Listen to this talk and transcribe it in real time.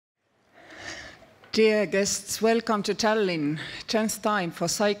Dear guests, welcome to Tallinn, 10th time for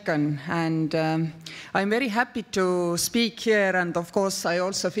CyCon, and I'm very happy to speak here, and of course I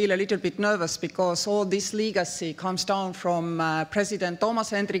also feel a little bit nervous because all this legacy comes down from President Toomas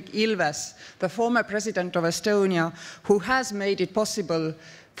Hendrik Ilves, the former president of Estonia, who has made it possible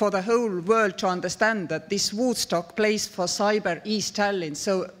for the whole world to understand that this Woodstock place for cyber is Tallinn.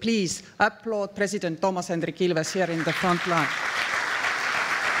 So please applaud President Toomas Hendrik Ilves here in the front line.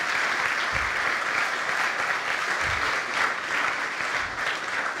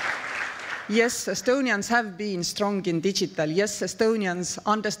 Yes, Estonians have been strong in digital. Yes, Estonians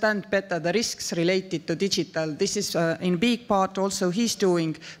understand better the risks related to digital. This is in big part also he's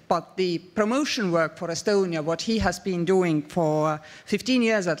doing, but the promotion work for Estonia, what he has been doing for 15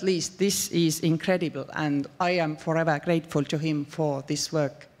 years at least, this is incredible. And I am forever grateful to him for this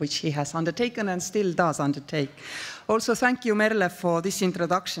work, which he has undertaken and still does undertake. Also, thank you, Merle, for this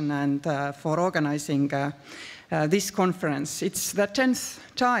introduction and for organizing this conference. It's the 10th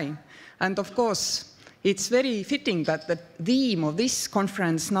time. And of course, it's very fitting that the theme of this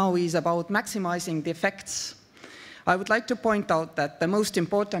conference now is about maximizing the effects. I would like to point out that the most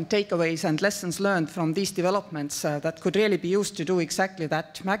important takeaways and lessons learned from these developments that could really be used to do exactly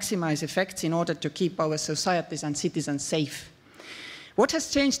that, maximize effects in order to keep our societies and citizens safe. What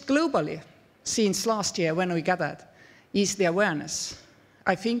has changed globally since last year when we gathered is the awareness.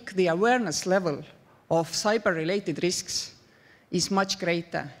 I think the awareness level of cyber-related risks is much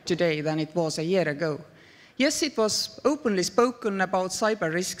greater today than it was a year ago. Yes, it was openly spoken about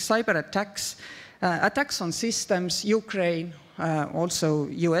cyber risks, cyber attacks, attacks on systems, Ukraine, also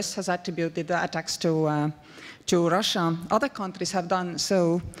US has attributed the attacks to Russia. Other countries have done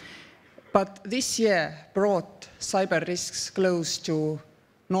so, but this year brought cyber risks close to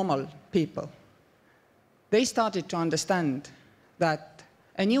normal people. They started to understand that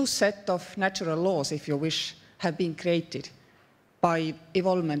a new set of natural laws, if you wish, have been created by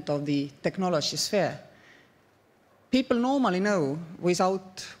evolvement of the technology sphere. People normally know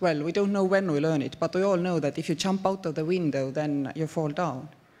without, well, we don't know when we learn it, but we all know that if you jump out of the window, then you fall down.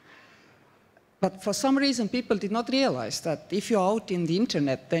 But for some reason, people did not realize that if you're out in the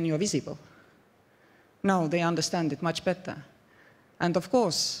internet, then you're visible. Now they understand it much better. And of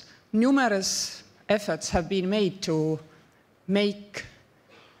course, numerous efforts have been made to make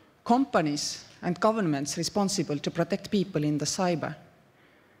companies and governments responsible to protect people in the cyber.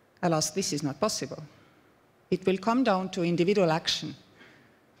 Alas, this is not possible. It will come down to individual action,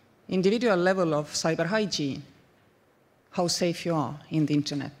 individual level of cyber hygiene, how safe you are in the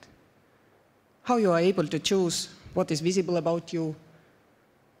internet, how you are able to choose what is visible about you,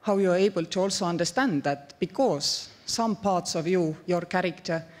 how you are able to also understand that because some parts of you, your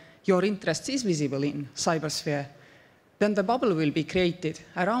character, your interests is visible in cybersphere, then the bubble will be created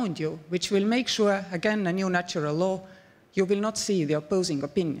around you, which will make sure, again, a new natural law, you will not see the opposing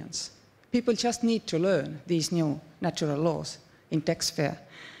opinions. People just need to learn these new natural laws in tech sphere.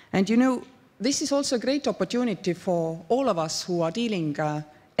 And you know, this is also a great opportunity for all of us who are dealing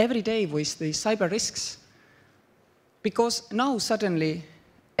every day with the cyber risks, because now suddenly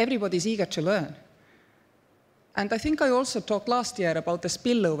everybody's eager to learn. And I think I also talked last year about the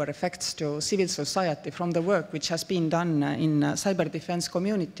spillover effects to civil society from the work which has been done in cyber defense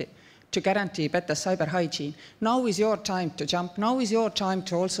community to guarantee better cyber hygiene. Now is your time to jump. Now is your time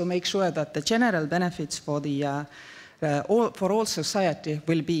to also make sure that the general benefits for all society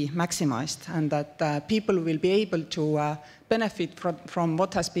will be maximized and that people will be able to benefit from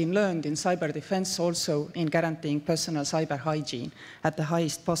what has been learned in cyber defense also in guaranteeing personal cyber hygiene at the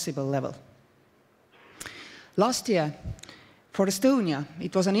highest possible level. Last year, for Estonia,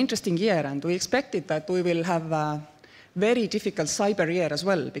 it was an interesting year, and we expected that we will have a very difficult cyber year as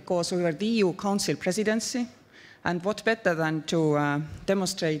well, because we were the EU Council presidency, and what better than to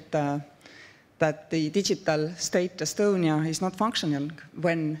demonstrate that the digital state Estonia is not functional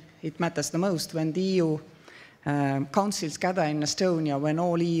when it matters the most, when the EU councils gather in Estonia, when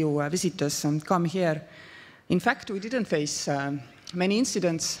all EU visitors come here. In fact, we didn't face many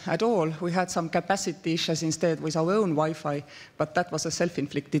incidents at all. We had some capacity issues instead with our own Wi-Fi, but that was a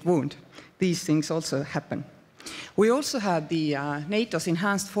self-inflicted wound. These things also happen. We also had the NATO's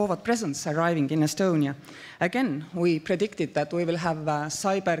enhanced forward presence arriving in Estonia. Again, we predicted that we will have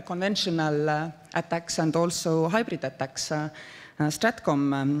cyber conventional attacks and also hybrid attacks,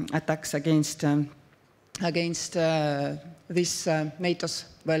 STRATCOM attacks against this NATO's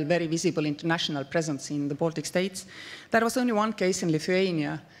very visible international presence in the Baltic states. There was only one case in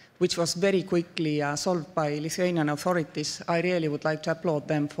Lithuania, which was very quickly solved by Lithuanian authorities. I really would like to applaud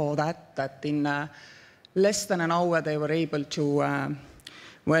them for that in less than an hour they were able to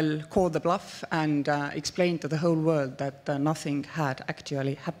well, called the bluff and explained to the whole world that nothing had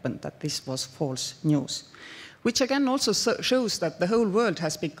actually happened, that this was false news. Which again also shows that the whole world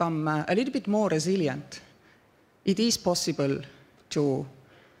has become a little bit more resilient. It is possible to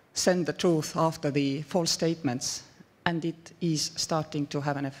send the truth after the false statements, and it is starting to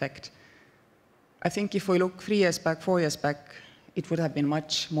have an effect. I think if we look 3 years back, 4 years back, it would have been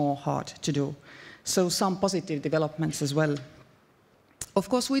much more hard to do. So some positive developments as well. Of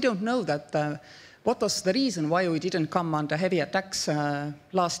course, we don't know that what was the reason why we didn't come under heavy attacks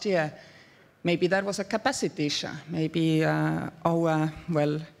last year. Maybe there was a capacity issue. Maybe our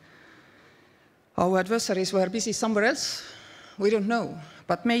adversaries were busy somewhere else. We don't know,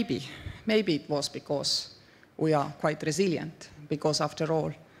 but maybe it was because we are quite resilient, because after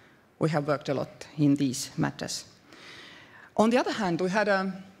all, we have worked a lot in these matters. On the other hand,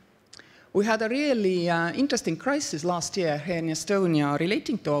 we had a really interesting crisis last year here in Estonia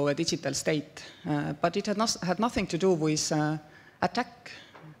relating to our digital state, but it had nothing to do with attack.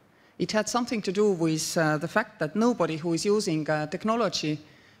 It had something to do with the fact that nobody who is using technology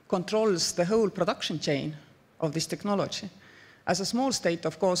controls the whole production chain of this technology. As a small state,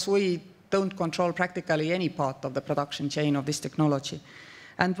 of course, we don't control practically any part of the production chain of this technology.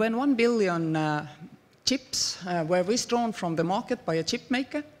 And when 1 billion chips were withdrawn from the market by a chip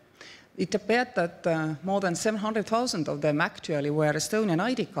maker, it appeared that more than 700,000 of them actually were Estonian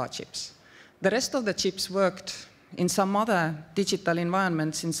ID card chips. The rest of the chips worked in some other digital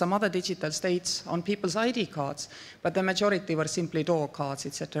environments, in some other digital states on people's ID cards, but the majority were simply door cards,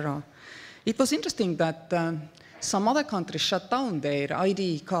 etc. It was interesting that some other countries shut down their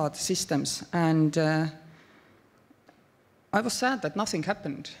ID card systems, and I was sad that nothing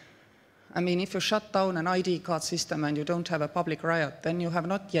happened. I mean, if you shut down an ID card system and you don't have a public riot, then you have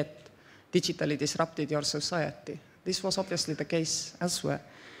not yet digitally disrupted your society. This was obviously the case elsewhere.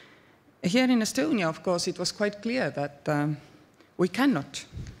 Here in Estonia, of course, it was quite clear that we cannot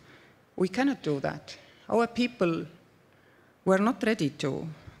do that. Our people were not ready to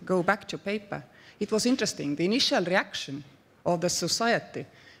go back to paper. It was interesting. The initial reaction of the society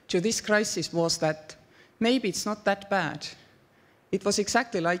to this crisis was that maybe it's not that bad. It was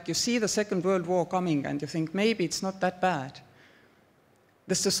exactly like you see the Second World War coming and you think maybe it's not that bad.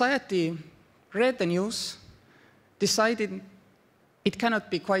 The society read the news, decided it cannot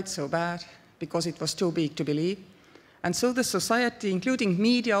be quite so bad because it was too big to believe. And so the society, including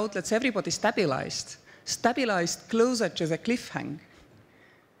media outlets, everybody stabilized closer to the cliffhang,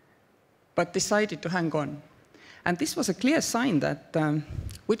 but decided to hang on. And this was a clear sign that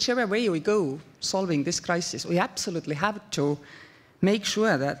whichever way we go solving this crisis, we absolutely have to make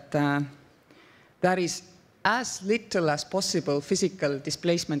sure that there is as little as possible physical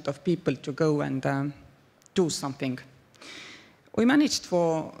displacement of people to go and do something. We managed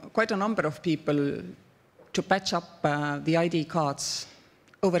for quite a number of people to patch up the ID cards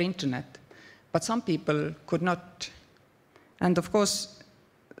over internet, but some people could not. And of course,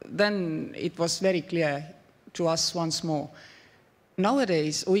 then it was very clear to us once more.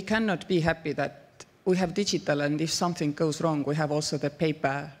 Nowadays, we cannot be happy that we have digital, and if something goes wrong, we have also the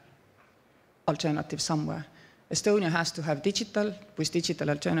paper alternative somewhere. Estonia has to have digital with digital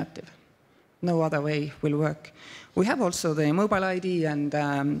alternative. No other way will work. We have also the mobile ID and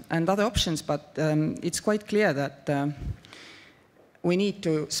other options, but it's quite clear that we need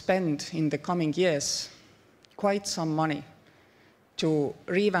to spend in the coming years quite some money to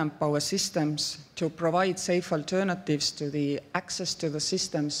revamp our systems, to provide safe alternatives to the access to the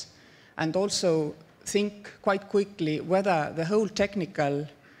systems, and also think quite quickly whether the whole technical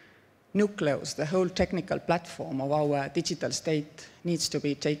nucleus, the whole technical platform of our digital state needs to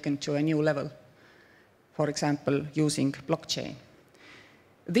be taken to a new level, for example, using blockchain.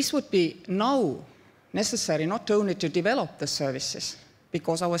 This would be now necessary not only to develop the services,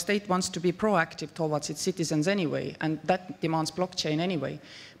 because our state wants to be proactive towards its citizens anyway, and that demands blockchain anyway,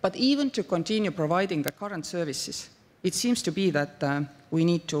 but even to continue providing the current services. It seems to be that we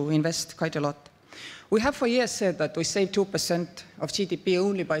need to invest quite a lot. We have for years said that we save 2% of GDP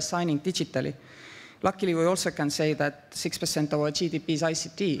only by signing digitally. Luckily, we also can say that 6% of our GDP is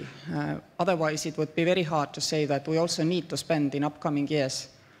ICT. Otherwise, it would be very hard to say that we also need to spend in upcoming years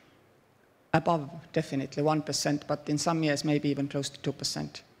above definitely 1%, but in some years maybe even close to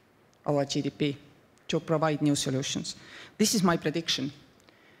 2% of our GDP to provide new solutions. This is my prediction,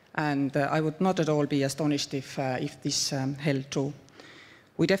 and I would not at all be astonished if this held true.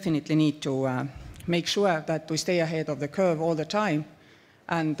 We definitely need to make sure that we stay ahead of the curve all the time.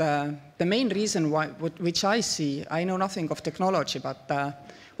 And the main reason which I see, I know nothing of technology, but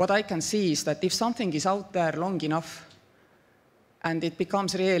what I can see is that if something is out there long enough, and it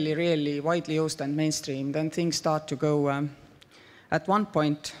becomes really, really widely used and mainstream, then things start to go at one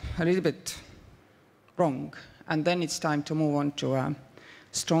point a little bit wrong, and then it's time to move on to a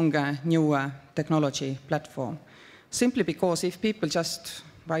stronger, newer technology platform. Simply because if people just,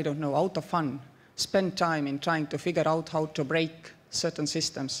 I don't know, out of fun, spend time in trying to figure out how to break certain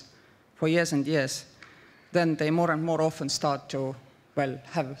systems for years and years, then they more and more often start to, well,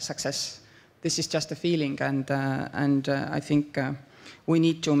 have success. This is just a feeling, and I think we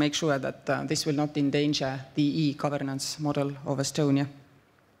need to make sure that this will not endanger the e-governance model of Estonia.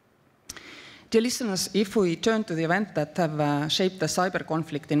 Dear listeners, if we turn to the events that have shaped the cyber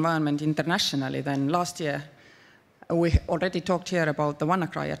conflict environment internationally, then last year we already talked here about the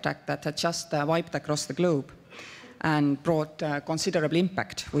WannaCry attack that had just wiped across the globe and brought considerable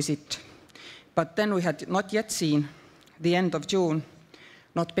impact with it. But then we had not yet seen the end of June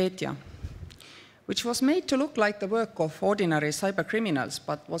NotPetya, which was made to look like the work of ordinary cyber criminals,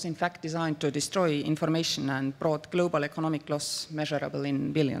 but was in fact designed to destroy information and brought global economic loss measurable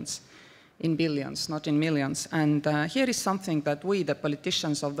in billions, not in millions. And here is something that we, the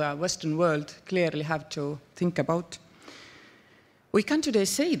politicians of the Western world, clearly have to think about. We can today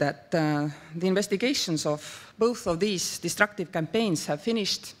say that the investigations of both of these destructive campaigns have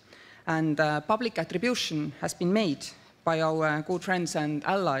finished, and public attribution has been made by our good friends and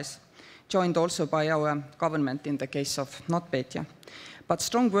allies, joined also by our government in the case of NotPetya. But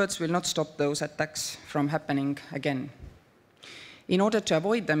strong words will not stop those attacks from happening again. In order to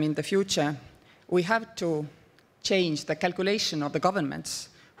avoid them in the future, we have to change the calculation of the governments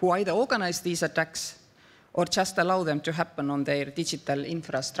who either organize these attacks or just allow them to happen on their digital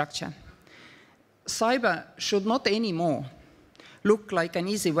infrastructure. Cyber should not anymore look like an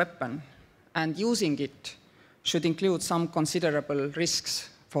easy weapon, and using it should include some considerable risks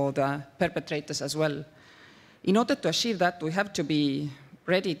for the perpetrators as well. In order to achieve that, we have to be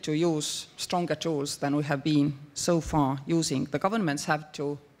ready to use stronger tools than we have been so far using. The governments have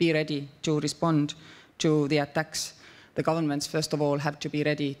to be ready to respond to the attacks. The governments, first of all, have to be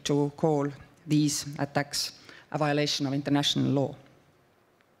ready to call these attacks a violation of international law.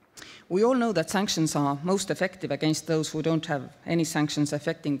 We all know that sanctions are most effective against those who don't have any sanctions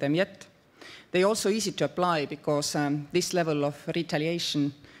affecting them yet. They're also easy to apply because this level of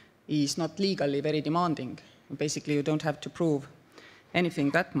retaliation is not legally very demanding. Basically, you don't have to prove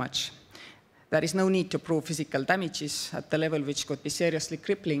anything that much. There is no need to prove physical damages at the level which could be seriously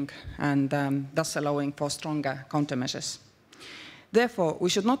crippling, and thus allowing for stronger countermeasures. Therefore, we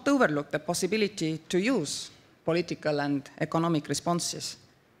should not overlook the possibility to use political and economic responses,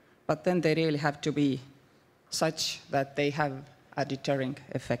 but then they really have to be such that they have a deterring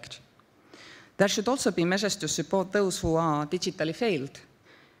effect. There should also be measures to support those who are digitally failed,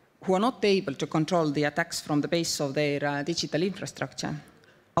 who are not able to control the attacks from the base of their digital infrastructure,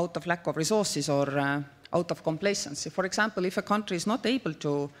 out of lack of resources or out of complacency. For example, if a country is not able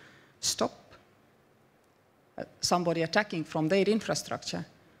to stop somebody attacking from their infrastructure,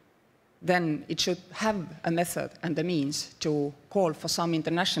 then it should have a method and a means to call for some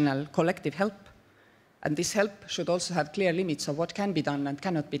international collective help. And this help should also have clear limits of what can be done and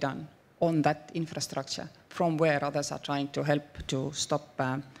cannot be done on that infrastructure, from where others are trying to help to stop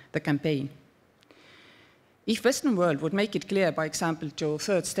the campaign. If Western world would make it clear, by example, to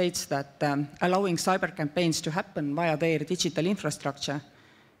third states that allowing cyber campaigns to happen via their digital infrastructure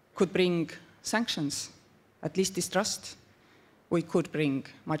could bring sanctions, at least distrust, we could bring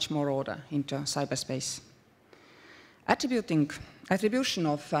much more order into cyberspace. Attribution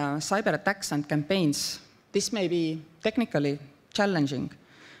of cyber attacks and campaigns, this may be technically challenging,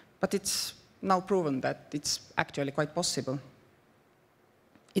 but it's now proven that it's actually quite possible.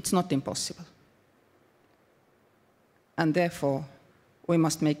 It's not impossible. And therefore, we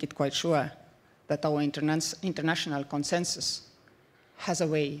must make it quite sure that our international consensus has a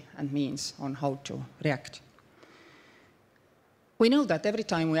way and means on how to react. We know that every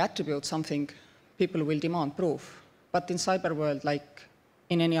time we attribute something, people will demand proof. But in cyber world, like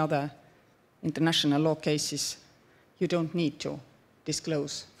in any other international law cases, you don't need to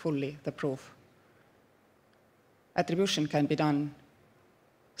disclose fully the proof. Attribution can be done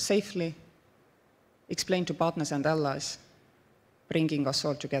safely, explained to partners and allies, bringing us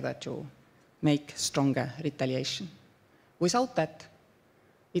all together to make stronger retaliation. Without that,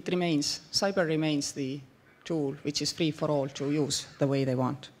 cyber remains the tool which is free for all to use the way they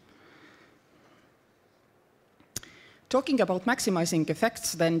want. Talking about maximizing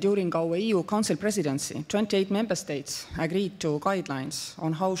effects, then during our EU Council presidency, 28 member states agreed to guidelines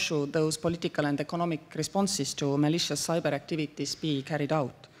on how should those political and economic responses to malicious cyber activities be carried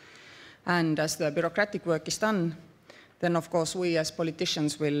out. And as the bureaucratic work is done, then of course we as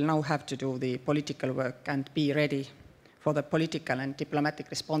politicians will now have to do the political work and be ready for the political and diplomatic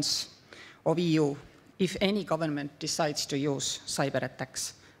response of EU if any government decides to use cyber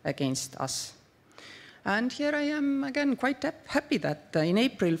attacks against us. And here I am again quite happy that in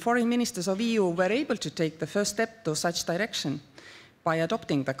April, foreign ministers of EU were able to take the first step to such direction by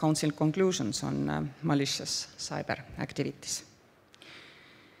adopting the Council conclusions on malicious cyber activities.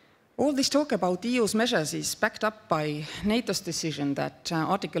 All this talk about EU's measures is backed up by NATO's decision that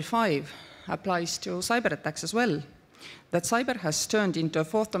Article 5 applies to cyber attacks as well, that cyber has turned into a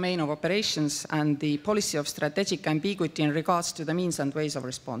fourth domain of operations and the policy of strategic ambiguity in regards to the means and ways of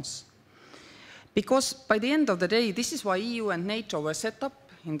response. Because by the end of the day, this is why EU and NATO were set up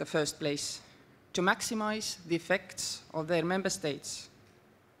in the first place, to maximize the effects of their member states,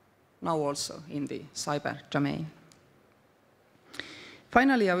 now also in the cyber domain.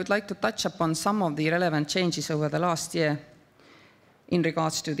 Finally, I would like to touch upon some of the relevant changes over the last year in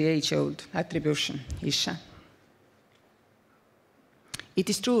regards to the age-old attribution issue. It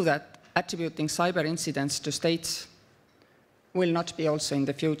is true that attributing cyber incidents to states will not be also in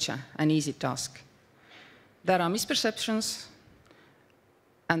the future an easy task. There are misperceptions,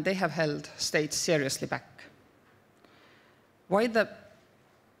 and they have held states seriously back. While the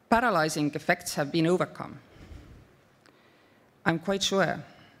paralyzing effects have been overcome, I'm quite sure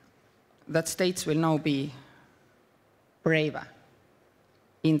that states will now be braver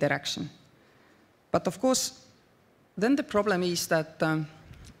in their action. But of course, then the problem is that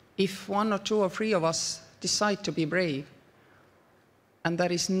if one or two or three of us decide to be brave, and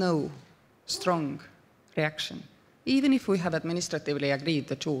there is no strong reaction, even if we have administratively agreed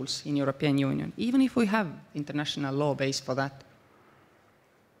the tools in European Union, even if we have international law base for that,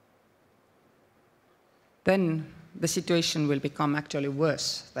 then the situation will become actually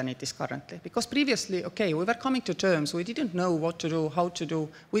worse than it is currently. Because previously, okay, we were coming to terms, we didn't know what to do, how to do,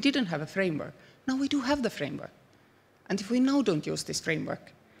 we didn't have a framework. Now we do have the framework. And if we now don't use this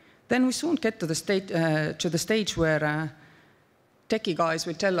framework, then we soon get to the stage where techie guys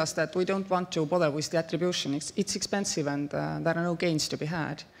will tell us that we don't want to bother with the attribution. It's expensive and there are no gains to be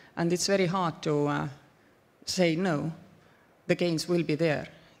had. And it's very hard to say no, the gains will be there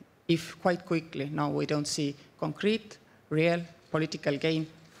if quite quickly now we don't see concrete, real political gain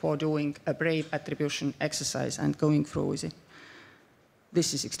for doing a brave attribution exercise and going through with it.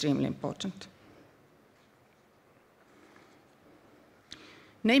 This is extremely important.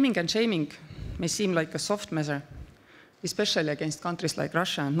 Naming and shaming may seem like a soft measure, especially against countries like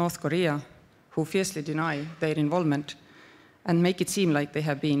Russia and North Korea, who fiercely deny their involvement and make it seem like they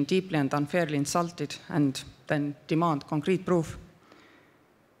have been deeply and unfairly insulted and then demand concrete proof.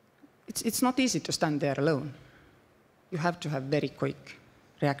 It's not easy to stand there alone. You have to have very quick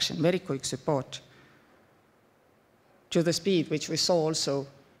reaction, very quick support to the speed which we saw also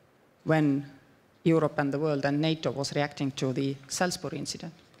when Europe and the world and NATO was reacting to the Salisbury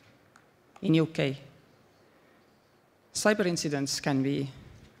incident in UK. Cyber incidents can be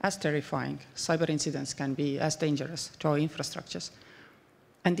as terrifying, cyber incidents can be as dangerous to our infrastructures.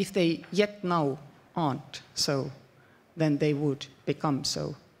 And if they yet now aren't so, then they would become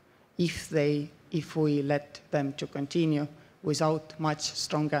so if we let them to continue without much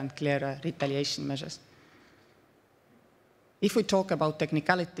stronger and clearer retaliation measures. If we talk about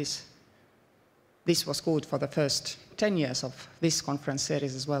technicalities, this was good for the first 10 years of this conference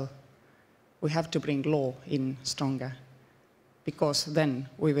series as well. We have to bring law in stronger, because then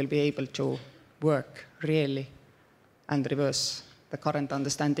we will be able to work really and reverse the current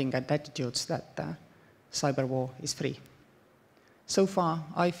understanding and attitudes that cyber war is free. So far,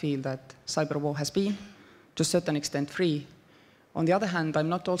 I feel that cyber war has been, to a certain extent, free. On the other hand, I'm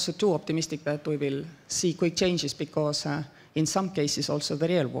not also too optimistic that we will see quick changes, because in some cases also the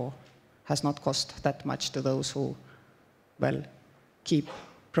real war has not cost that much to those who, well, keep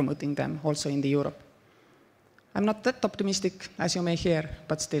promoting them also in the Europe. I'm not that optimistic, as you may hear,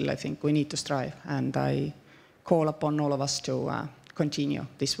 but still I think we need to strive, and I call upon all of us to continue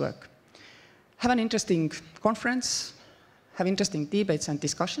this work. Have an interesting conference, have interesting debates and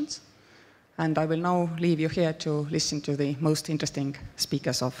discussions, and I will now leave you here to listen to the most interesting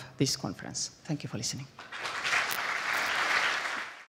speakers of this conference. Thank you for listening.